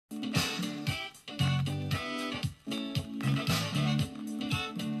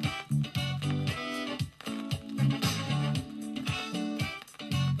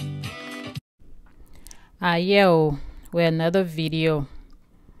Yo, with another video.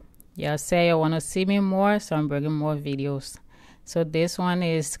 Y'all say you want to see me more, so I'm bringing more videos. So this one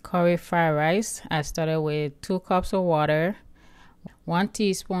is curry fried rice. I started with 2 cups of water, 1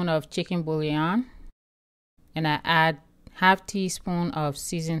 teaspoon of chicken bouillon, and I add half teaspoon of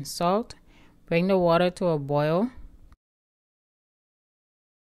seasoned salt. Bring the water to a boil,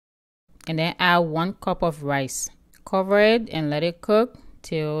 and then add 1 cup of rice. Cover it and let it cook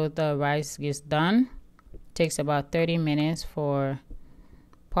till the rice gets done. Takes about 30 minutes for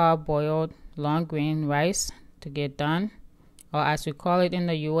parboiled long grain rice to get done, or as we call it in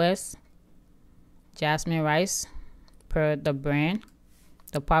the US, jasmine rice per the brand,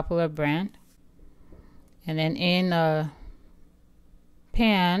 the popular brand. And then in a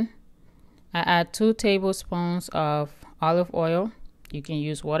pan, I add 2 tablespoons of olive oil. You can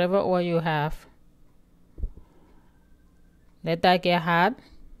use whatever oil you have. Let that get hot,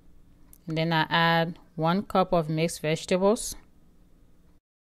 and then I add 1 cup of mixed vegetables,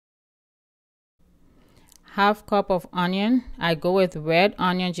 half cup of onion. I go with red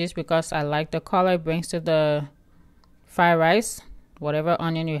onion just because I like the color it brings to the fried rice. Whatever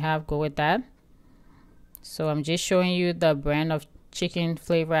onion you have, go with that. So I'm just showing you the brand of chicken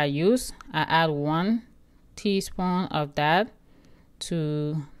flavor I use. I add 1 teaspoon of that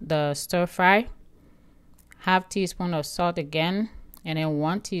to the stir fry, half teaspoon of salt again, and then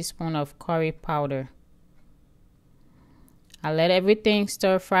 1 teaspoon of curry powder. I let everything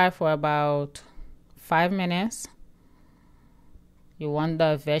stir fry for about 5 minutes. You want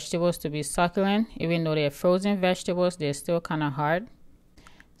the vegetables to be succulent. Even though they're frozen vegetables, they're still kind of hard.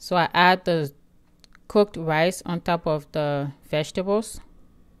 So I add the cooked rice on top of the vegetables.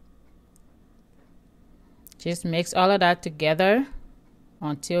 Just mix all of that together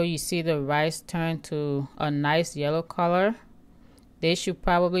until you see the rice turn to a nice yellow color. This should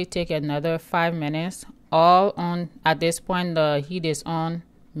probably take another 5 minutes. All on, at this point the heat is on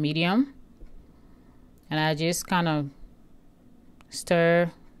medium, and I just kind of stir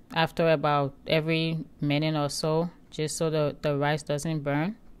after about every minute or so, just so the rice doesn't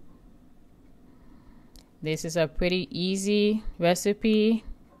burn. This is a pretty easy recipe,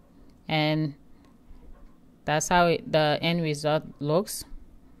 and that's how the end result looks.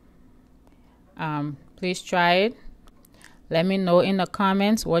 Please try it. Let me know in the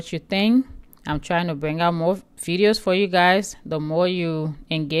comments what you think. I'm trying to bring out more videos for you guys. The more you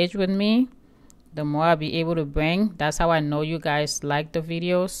engage with me, the more I'll be able to bring. That's how I know you guys like the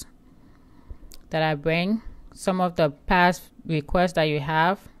videos that I bring. Some of the past requests that you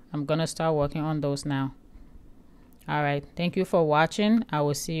have, I'm gonna start working on those now. All right, thank you for watching. I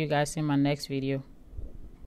will see you guys in my next video.